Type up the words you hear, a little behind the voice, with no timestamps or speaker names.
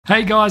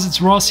Hey guys,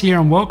 it's Ross here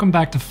and welcome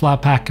back to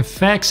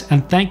flatpackfx,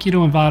 and thank you to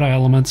Envato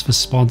Elements for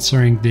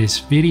sponsoring this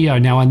video.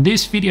 Now in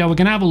this video we're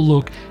going to have a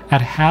look at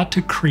how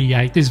to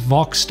create this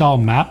VOX style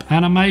map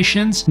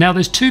animations. Now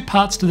there's two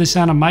parts to this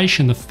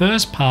animation. The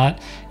first part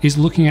is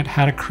looking at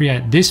how to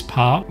create this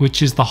part,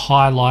 which is the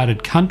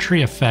highlighted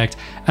country effect,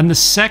 and the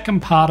second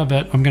part of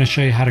it I'm going to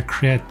show you how to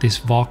create this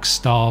VOX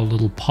style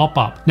little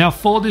pop-up. Now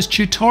for this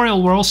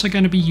tutorial we're also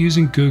going to be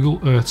using Google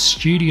Earth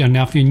Studio.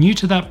 Now if you're new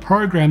to that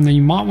program then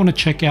you might want to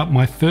check out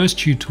my first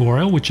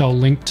tutorial, which I'll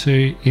link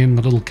to in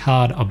the little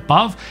card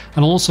above,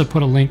 and I'll also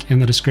put a link in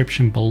the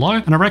description below.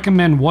 And I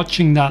recommend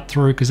watching that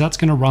through because that's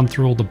going to run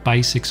through all the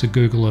basics of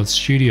Google Earth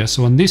Studio.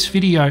 So in this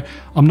video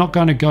I'm not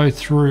going to go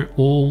through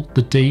all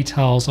the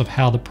details of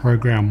how the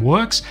program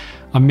works.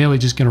 I'm merely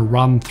just going to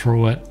run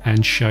through it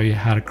and show you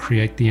how to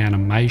create the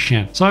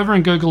animation. So over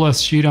in Google Earth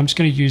Studio, I'm just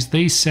going to use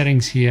these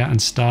settings here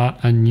and start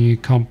a new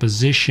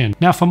composition.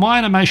 Now for my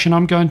animation,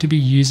 I'm going to be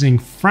using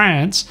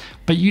France,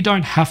 but you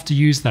don't have to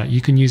use that.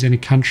 You can use any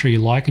country you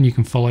like and you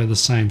can follow the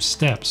same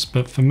steps.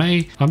 But for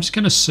me, I'm just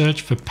going to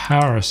search for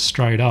Paris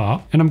straight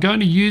up, and I'm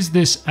going to use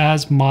this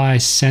as my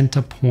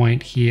center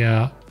point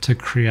here to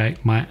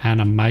create my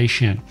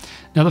animation.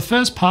 Now the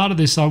first part of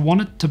this, I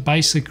wanted to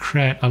basically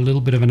create a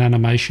little bit of an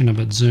animation of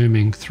it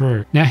zooming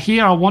through. Now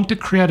here I want to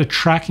create a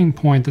tracking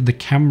point that the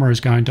camera is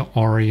going to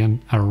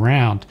orient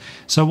around.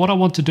 So what I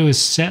want to do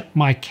is set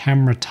my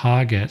camera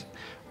target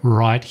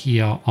right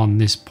here on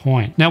this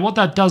point. Now what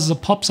that does is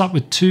it pops up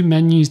with two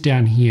menus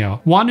down here.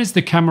 One is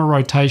the camera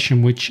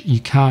rotation, which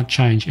you can't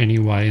change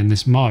anyway in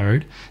this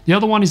mode. The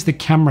other one is the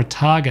camera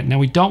target. Now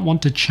we don't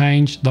want to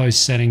change those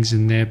settings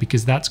in there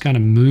because that's going to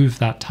move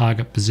that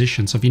target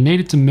position. So if you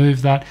needed to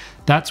move that,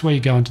 that's where you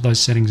go into those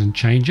settings and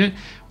change it.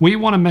 We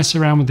want to mess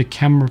around with the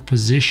camera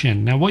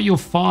position. Now what you'll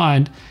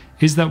find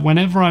is that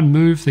whenever I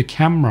move the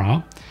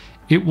camera,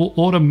 it will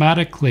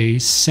automatically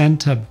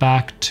center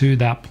back to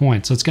that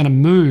point. So it's going to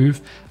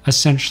move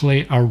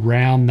essentially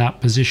around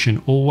that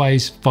position,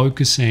 always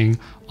focusing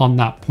on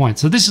that point.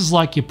 So this is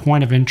like your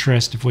point of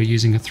interest if we're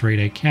using a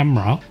 3D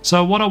camera.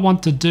 So what I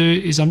want to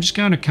do is I'm just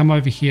going to come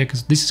over here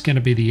because this is going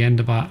to be the end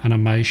of our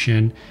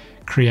animation,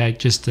 create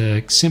just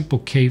a simple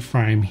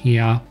keyframe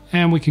here,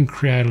 and we can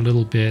create a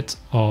little bit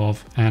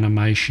of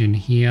animation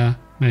here,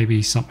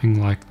 maybe something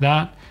like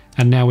that.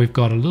 And now we've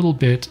got a little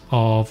bit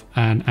of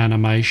an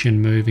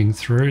animation moving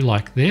through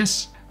like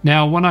this.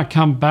 Now when I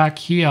come back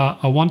here,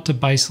 I want to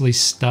basically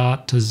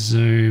start to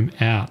zoom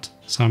out.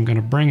 So I'm going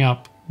to bring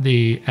up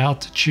the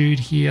altitude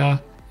here,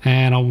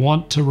 and I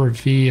want to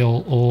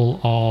reveal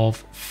all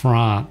of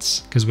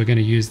France because we're going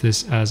to use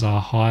this as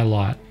our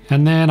highlight.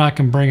 And then I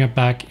can bring it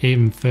back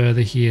even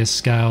further here,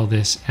 scale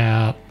this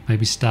out,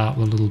 maybe start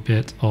with a little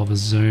bit of a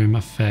zoom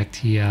effect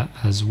here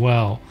as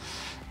well.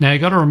 Now you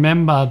got to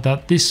remember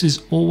that this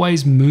is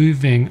always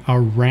moving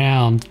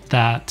around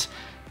that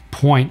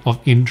point of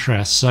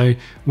interest. So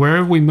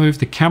wherever we move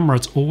the camera,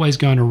 it's always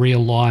going to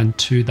realign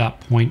to that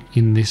point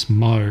in this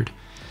mode.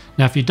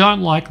 Now if you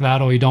don't like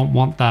that or you don't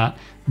want that,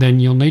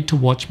 then you'll need to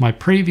watch my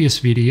previous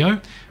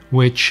video,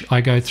 which I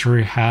go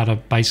through how to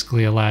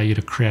basically allow you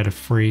to create a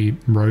free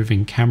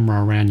roving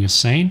camera around your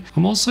scene.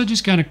 I'm also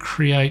just going to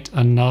create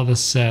another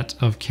set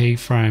of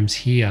keyframes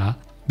here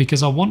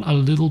because I want a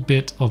little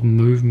bit of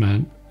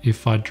movement.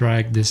 If I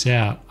drag this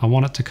out, I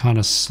want it to kind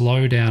of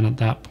slow down at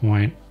that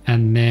point,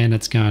 and then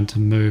it's going to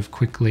move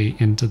quickly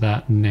into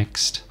that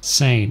next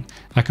scene.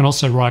 I can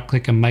also right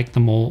click and make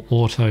them all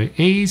auto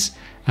ease,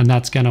 and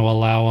that's going to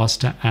allow us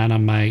to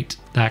animate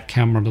that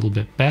camera a little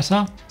bit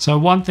better. So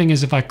one thing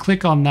is if I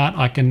click on that,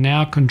 I can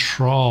now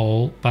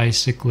control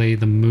basically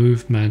the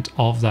movement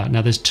of that.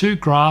 Now there's two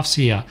graphs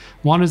here.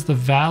 One is the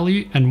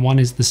value and one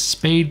is the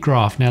speed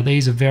graph. Now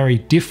these are very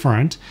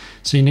different,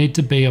 so you need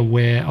to be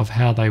aware of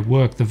how they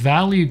work. The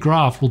value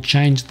graph will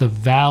change the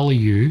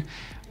value,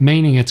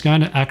 meaning it's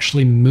going to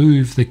actually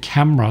move the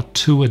camera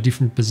to a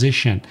different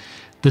position.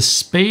 The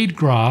speed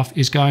graph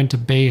is going to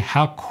be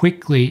how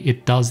quickly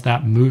it does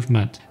that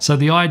movement. So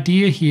the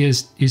idea here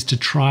is to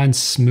try and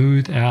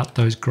smooth out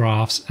those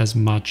graphs as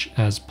much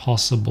as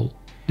possible.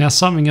 Now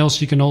something else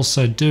you can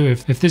also do,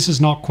 if this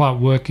is not quite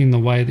working the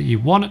way that you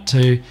want it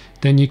to,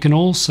 then you can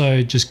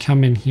also just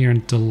come in here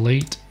and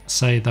delete,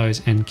 say,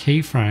 those end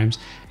keyframes.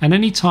 And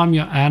anytime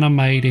you're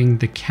animating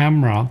the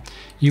camera,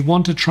 you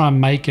want to try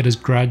and make it as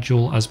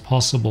gradual as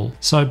possible.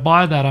 So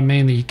by that I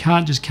mean that you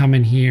can't just come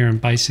in here and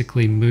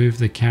basically move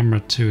the camera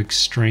to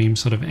extreme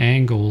sort of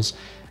angles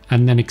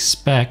and then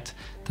expect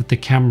that the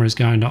camera is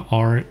going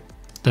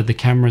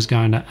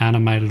to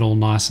animate it all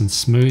nice and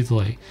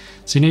smoothly.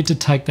 So you need to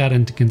take that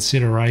into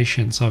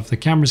consideration. So if the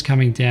camera's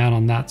coming down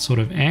on that sort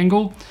of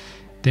angle,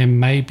 then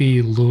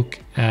maybe look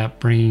at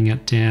bringing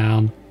it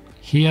down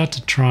here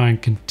to try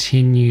and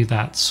continue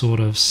that sort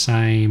of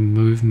same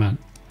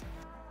movement.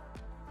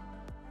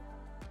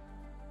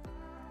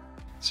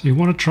 So you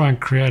want to try and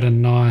create a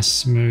nice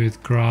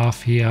smooth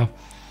graph here.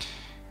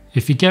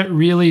 If you get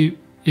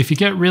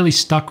really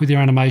stuck with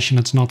your animation,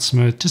 it's not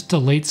smooth, just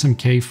delete some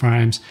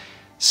keyframes,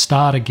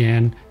 start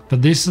again,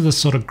 But this is the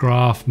sort of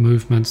graph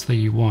movements that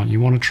you want. You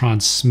want to try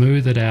and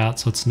smooth it out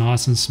so it's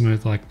nice and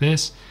smooth like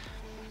this.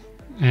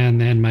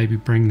 And then maybe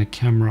bring the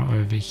camera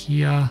over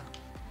here,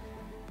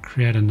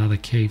 create another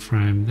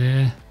keyframe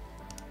there.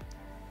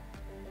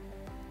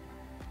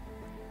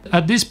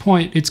 At this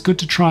point, it's good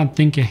to try and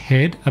think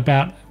ahead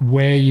about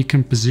where you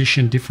can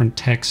position different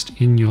text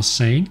in your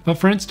scene. But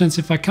for instance,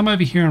 if I come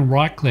over here and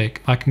right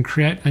click, I can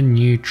create a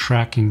new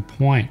tracking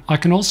point. I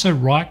can also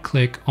right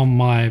click on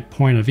my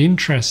point of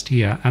interest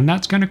here, and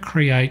that's going to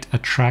create a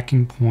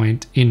tracking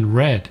point in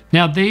red.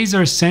 Now, these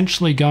are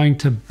essentially going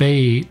to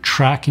be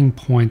tracking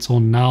points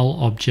or null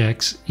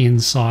objects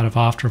inside of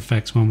After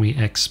Effects when we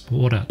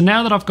export it.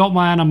 Now that I've got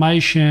my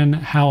animation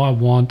how I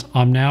want,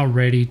 I'm now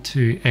ready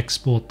to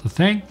export the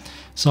thing.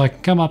 So I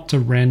can come up to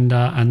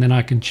render and then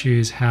I can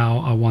choose how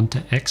I want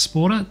to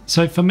export it.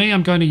 So for me,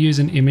 I'm going to use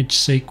an image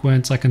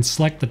sequence. I can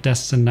select the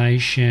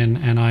destination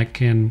and I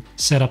can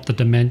set up the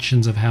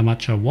dimensions of how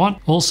much I want.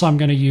 Also, I'm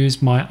going to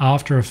use my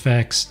After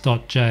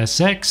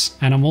Effects.jsx,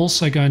 and I'm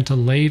also going to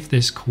leave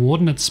this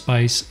coordinate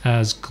space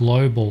as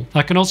global.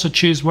 I can also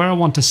choose where I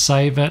want to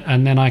save it,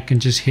 and then I can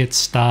just hit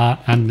start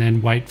and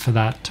then wait for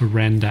that to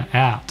render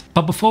out.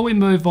 But before we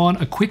move on,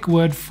 a quick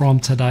word from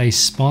today's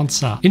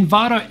sponsor.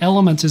 Envato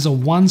Elements is a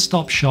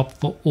one-stop shop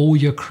for all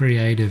your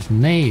creative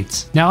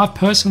needs. Now, I've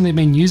personally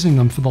been using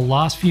them for the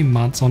last few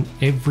months on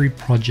every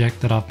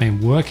project that I've been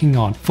working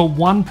on. For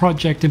one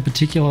project in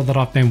particular that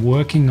I've been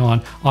working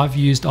on, I've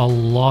used a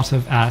lot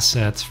of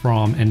assets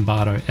from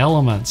Envato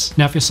Elements.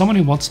 Now, if you're someone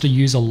who wants to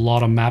use a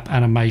lot of map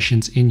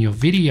animations in your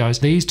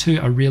videos, these two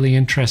are really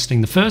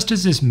interesting. The first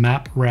is this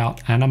map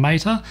Route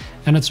Animator,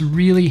 and it's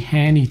really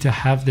handy to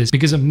have this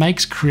because it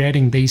makes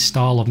creating these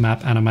style of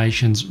map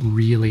animations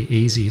really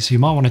easy. So you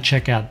might want to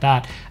check out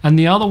that. And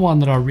the other one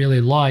that I really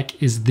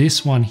like is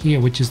this one here,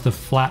 which is the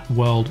Flat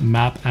World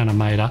Map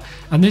Animator.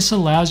 And this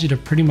allows you to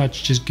pretty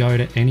much just go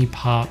to any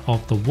part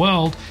of the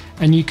world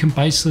and you can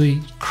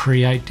basically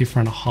create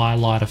different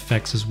highlight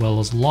effects as well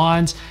as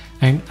lines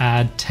and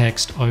add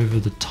text over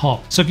the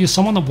top. So if you're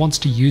someone that wants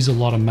to use a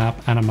lot of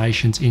map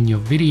animations in your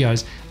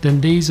videos,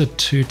 then these are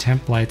two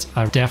templates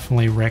I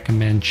definitely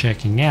recommend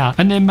checking out.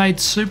 And they're made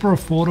super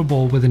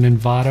affordable with an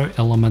Envato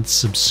Elements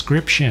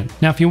subscription.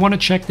 Now, if you want to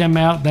check them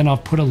out, then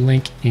I've put a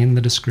link in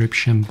the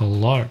description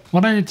below.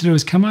 What I need to do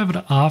is come over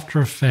to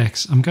After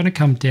Effects. I'm going to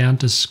come down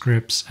to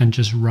scripts and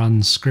just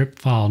run script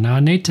file. Now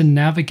I need to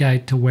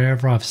navigate to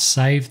wherever I've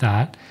saved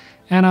that.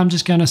 And I'm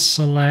just going to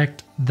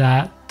select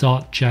that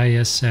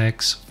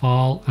 .jsx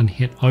file and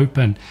hit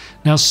open.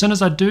 Now, as soon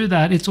as I do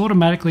that, it's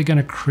automatically going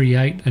to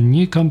create a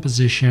new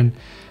composition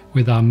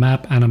with our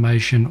map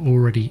animation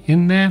already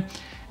in there.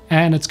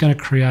 And it's going to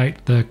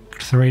create the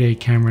 3D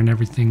camera and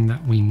everything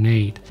that we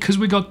need. Because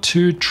we got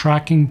two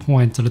tracking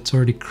points that it's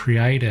already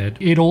created,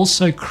 it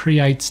also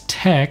creates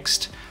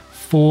text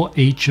for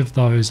each of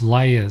those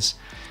layers.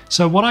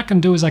 So what I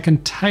can do is I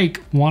can take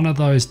one of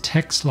those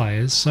text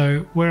layers.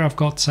 So where I've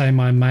got, say,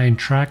 my main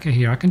tracker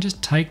here, I can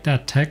just take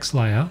that text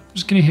layer. I'm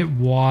just going to hit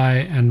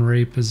Y and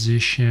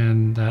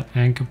reposition that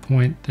anchor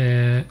point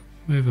there,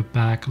 move it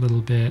back a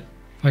little bit.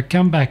 If I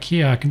come back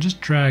here, I can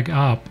just drag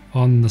up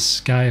on the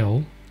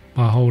scale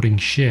by holding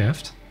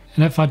Shift.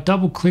 And if I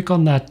double click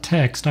on that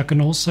text, I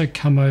can also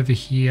come over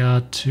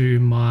here to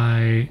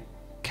my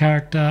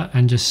character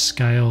and just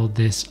scale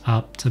this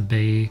up to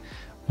be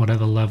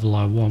whatever level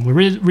I want. We're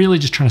really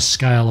just trying to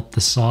scale up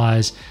the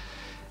size.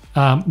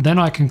 Then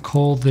I can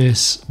call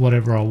this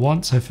whatever I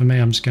want. So for me,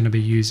 I'm just going to be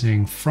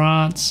using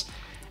France.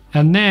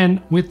 And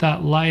then with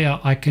that layer,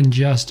 I can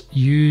just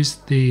use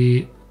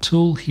the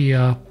tool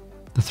here,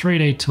 the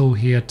 3D tool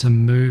here, to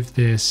move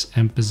this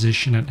and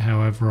position it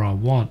however I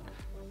want.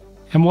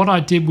 And what I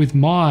did with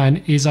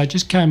mine is I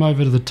just came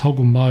over to the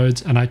toggle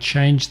modes and I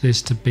changed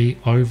this to be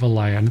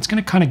overlay. And it's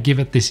going to kind of give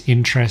it this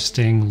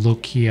interesting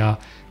look here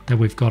that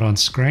we've got on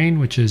screen,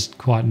 which is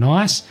quite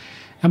nice.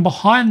 And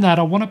behind that,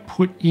 I want to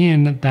put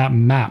in that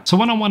map. So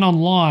when I went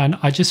online,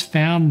 I just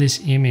found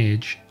this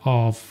image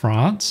of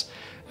France.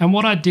 And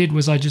what I did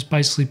was I just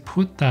basically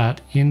put that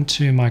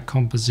into my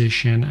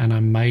composition and I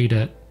made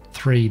it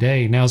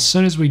 3D. Now, as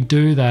soon as we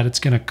do that, it's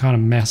going to kind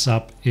of mess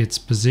up its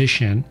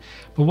position.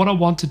 But what I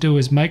want to do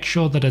is make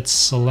sure that it's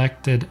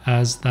selected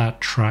as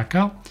that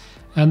tracker.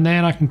 And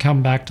then I can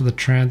come back to the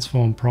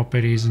transform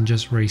properties and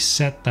just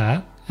reset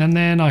that. And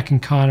then I can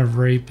kind of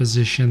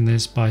reposition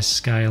this by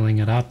scaling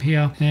it up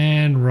here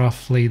and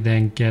roughly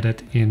then get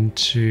it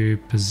into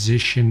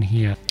position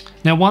here.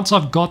 Now, once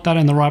I've got that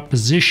in the right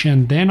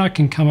position, then I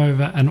can come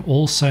over and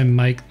also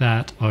make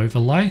that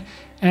overlay.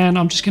 And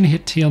I'm just going to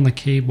hit T on the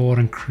keyboard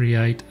and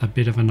create a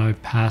bit of an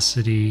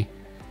opacity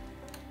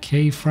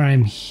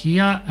keyframe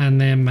here,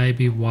 and then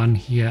maybe one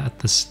here at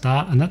the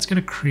start. And that's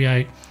going to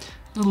create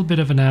a little bit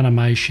of an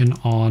animation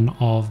on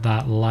of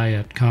that layer.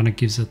 It kind of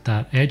gives it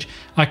that edge.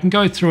 I can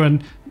go through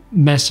and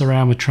mess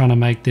around with trying to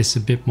make this a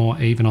bit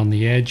more even on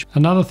the edge.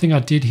 Another thing I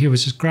did here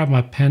was just grab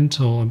my pen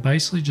tool and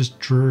basically just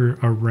drew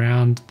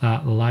around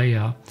that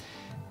layer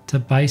to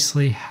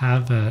basically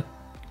have it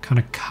kind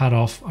of cut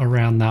off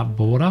around that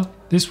border.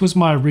 This was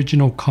my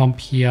original comp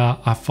here.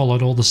 I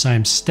followed all the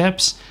same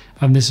steps,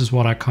 and this is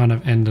what I kind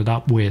of ended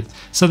up with.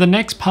 So the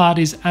next part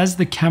is, as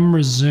the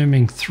camera's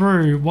zooming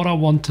through, what I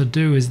want to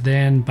do is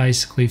then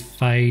basically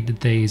fade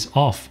these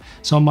off.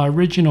 So on my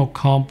original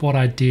comp, what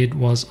I did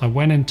was I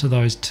went into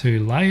those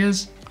two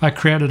layers. I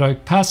created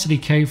opacity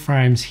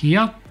keyframes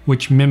here,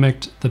 which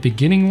mimicked the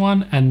beginning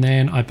one, and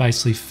then I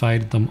basically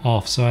faded them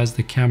off. So as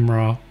the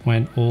camera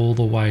went all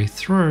the way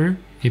through,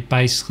 it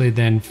basically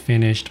then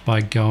finished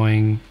by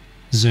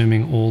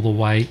zooming all the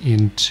way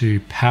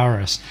into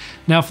Paris.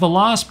 Now for the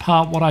last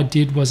part, what I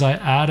did was I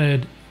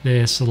added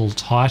this little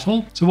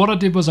title. So what I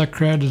did was I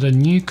created a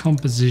new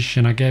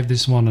composition. I gave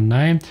this one a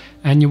name,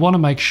 and you want to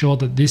make sure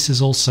that this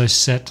is also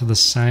set to the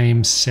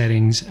same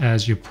settings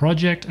as your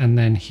project, and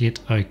then hit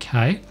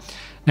OK.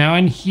 Now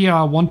in here,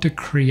 I want to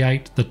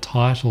create the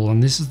title,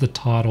 and this is the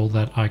title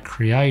that I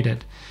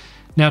created.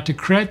 Now to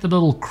create the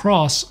little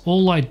cross,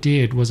 all I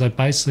did was I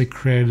basically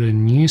created a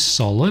new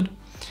solid,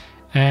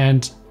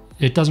 and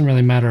it doesn't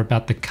really matter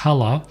about the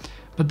color,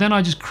 but then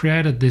I just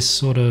created this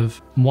sort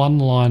of one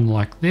line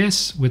like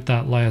this with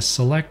that layer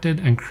selected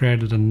and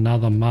created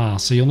another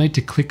mask. So you'll need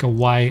to click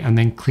away and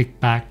then click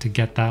back to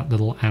get that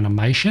little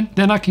animation.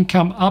 Then I can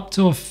come up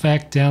to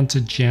effect, down to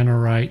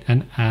generate,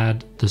 and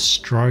add the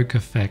stroke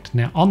effect.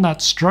 Now on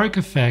that stroke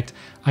effect,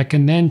 I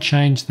can then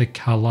change the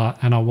color,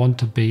 and I want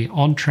to be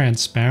on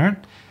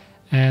transparent,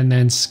 and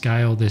then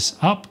scale this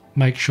up.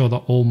 Make sure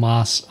that all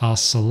masks are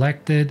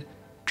selected.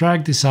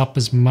 Drag this up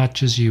as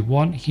much as you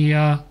want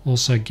here.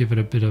 Also give it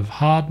a bit of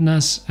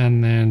hardness,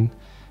 and then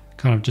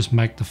kind of just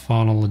make the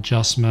final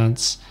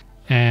adjustments.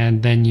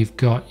 And then you've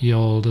got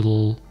your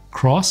little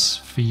cross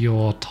for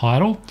your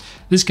title.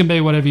 This can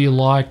be whatever you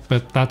like,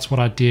 but that's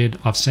what I did.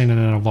 I've seen it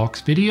in a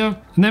VOX video.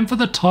 And then for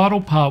the title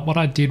part, what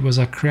I did was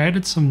I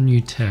created some new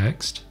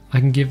text.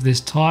 I can give this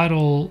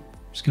title,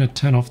 I'm just going to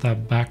turn off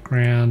that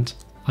background.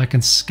 I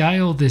can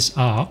scale this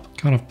up,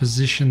 kind of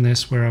position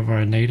this wherever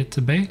I need it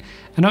to be.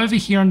 And over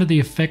here under the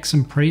effects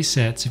and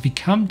presets, if you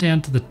come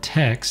down to the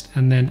text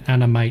and then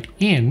animate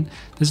in,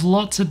 there's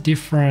lots of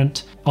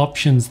different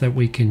options that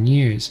we can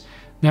use.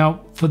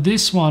 Now for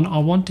this one, I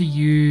want to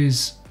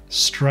use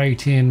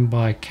straight in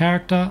by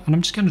character, and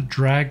I'm just going to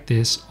drag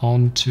this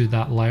onto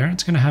that layer.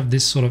 It's going to have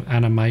this sort of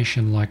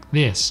animation like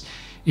this.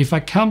 If I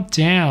come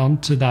down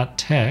to that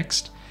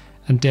text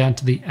and down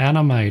to the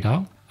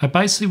animator, I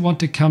basically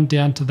want to come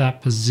down to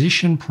that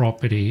position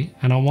property,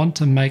 and I want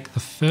to make the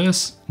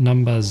first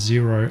number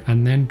 0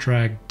 and then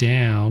drag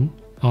down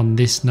on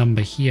this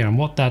number here. And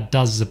what that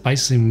does is it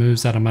basically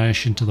moves that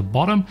animation to the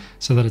bottom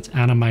so that it's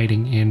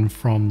animating in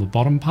from the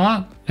bottom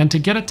part. And to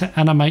get it to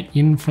animate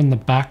in from the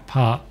back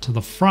part to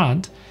the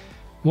front,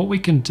 what we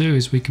can do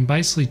is we can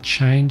basically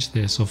change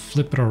this or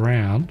flip it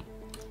around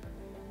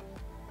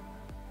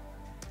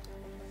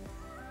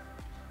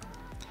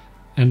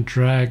and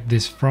drag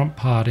this front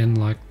part in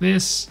like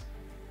this,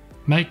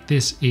 make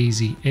this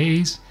easy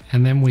ease,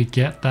 and then we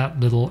get that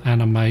little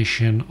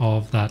animation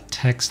of that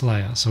text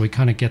layer. So we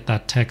kind of get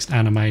that text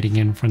animating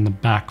in from the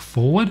back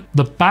forward.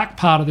 The back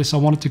part of this, I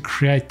wanted to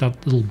create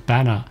that little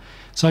banner.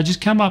 So I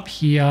just come up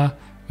here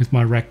with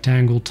my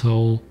rectangle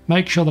tool,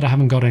 make sure that I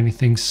haven't got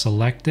anything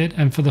selected.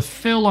 And for the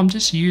fill, I'm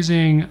just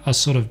using a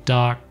sort of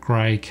dark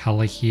gray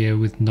color here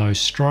with no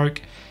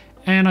stroke.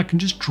 And I can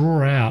just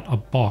draw out a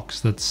box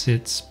that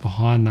sits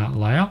behind that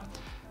layer,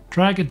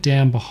 drag it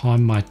down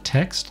behind my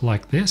text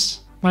like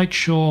this, make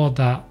sure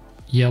that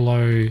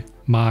yellow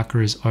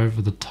marker is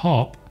over the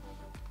top.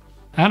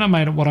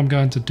 Animator, what I'm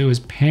going to do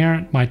is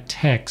parent my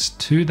text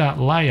to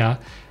that layer,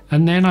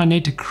 and then I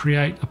need to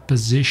create a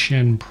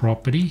position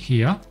property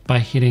here by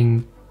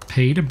hitting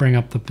P to bring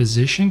up the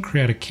position,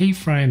 create a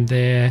keyframe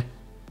there,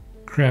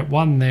 create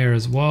one there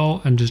as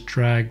well, and just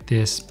drag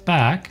this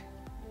back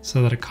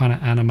so that it kind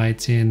of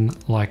animates in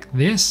like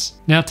this.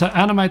 Now to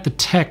animate the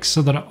text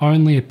so that it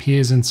only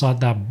appears inside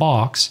that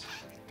box,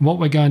 what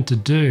we're going to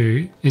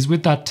do is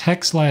with that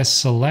text layer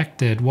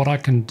selected, what I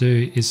can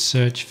do is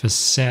search for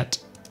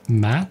set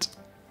matte,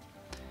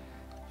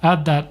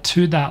 add that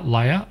to that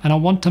layer, and I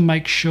want to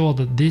make sure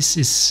that this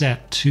is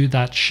set to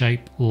that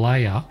shape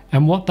layer.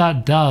 And what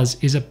that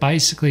does is it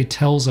basically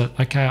tells it,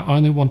 okay, I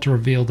only want to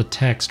reveal the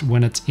text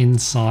when it's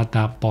inside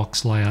that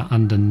box layer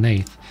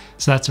underneath.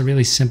 So that's a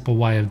really simple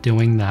way of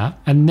doing that.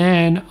 And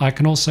then I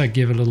can also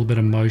give it a little bit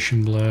of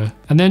motion blur.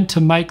 And then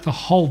to make the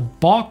whole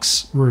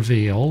box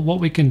reveal, what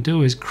we can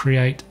do is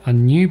create a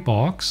new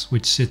box,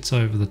 which sits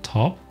over the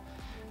top.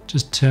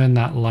 Just turn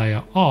that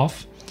layer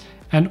off.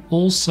 And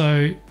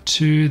also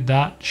to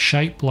that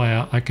shape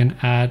layer, I can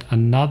add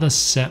another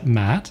set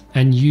matte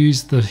and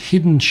use the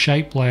hidden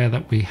shape layer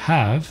that we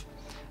have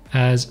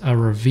as a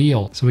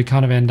reveal. So we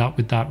kind of end up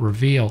with that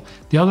reveal.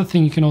 The other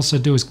thing you can also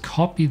do is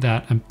copy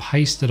that and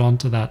paste it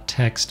onto that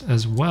text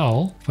as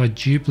well. If I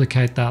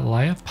duplicate that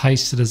layer,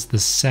 paste it as the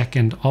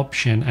second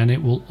option, and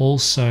it will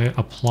also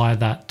apply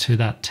that to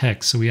that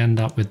text. So we end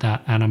up with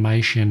that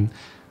animation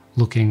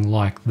looking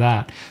like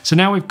that. So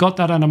now we've got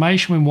that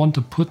animation, we want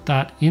to put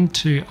that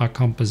into our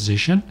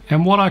composition.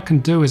 And what I can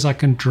do is I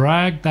can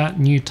drag that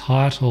new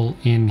title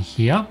in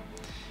here,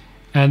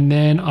 and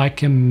then I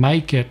can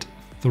make it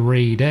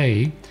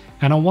 3D.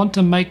 And I want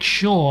to make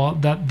sure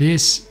that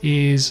this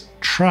is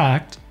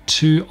tracked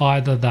to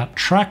either that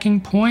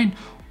tracking point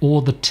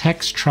or the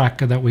text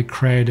tracker that we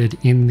created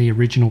in the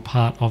original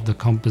part of the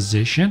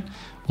composition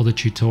or the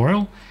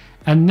tutorial.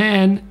 And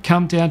then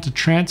come down to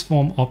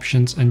transform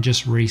options and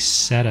just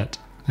reset it.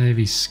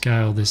 Maybe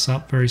scale this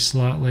up very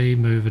slightly,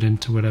 move it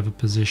into whatever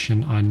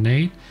position I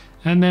need.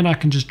 And then I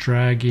can just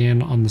drag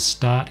in on the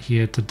start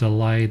here to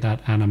delay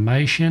that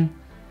animation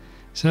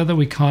so that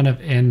we kind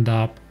of end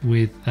up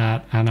with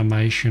that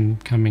animation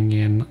coming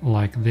in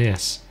like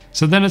this.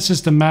 So then it's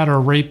just a matter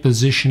of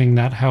repositioning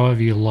that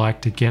however you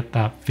like to get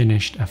that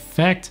finished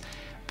effect.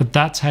 But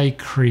that's how you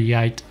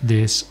create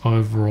this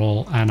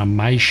overall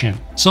animation.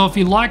 So if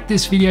you like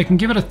this video, you can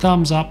give it a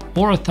thumbs up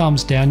or a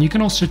thumbs down. You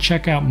can also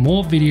check out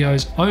more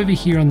videos over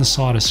here on the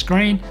side of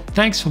screen.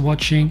 Thanks for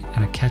watching,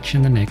 and I'll catch you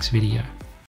in the next video.